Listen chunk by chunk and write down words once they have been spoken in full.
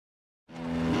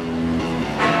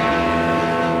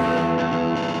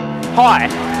Hi,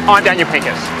 I'm Daniel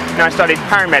Pincus and I studied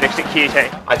paramedics at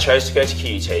QUT. I chose to go to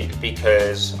QUT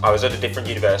because I was at a different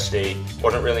university,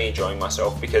 wasn't really enjoying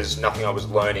myself because nothing I was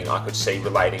learning I could see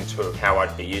relating to how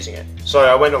I'd be using it. So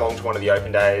I went along to one of the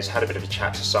open days, had a bit of a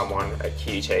chat to someone at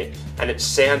QUT, and it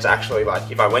sounds actually like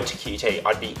if I went to QUT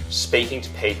I'd be speaking to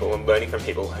people and learning from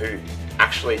people who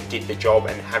actually did the job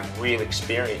and have real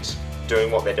experience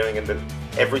doing what they're doing, and that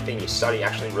everything you study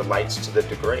actually relates to the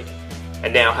degree.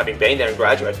 And now, having been there and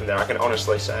graduated from there, I can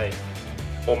honestly say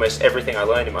almost everything I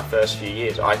learned in my first few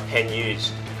years I can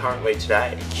use currently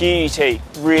today. QUT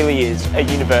really is a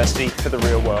university for the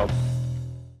real world.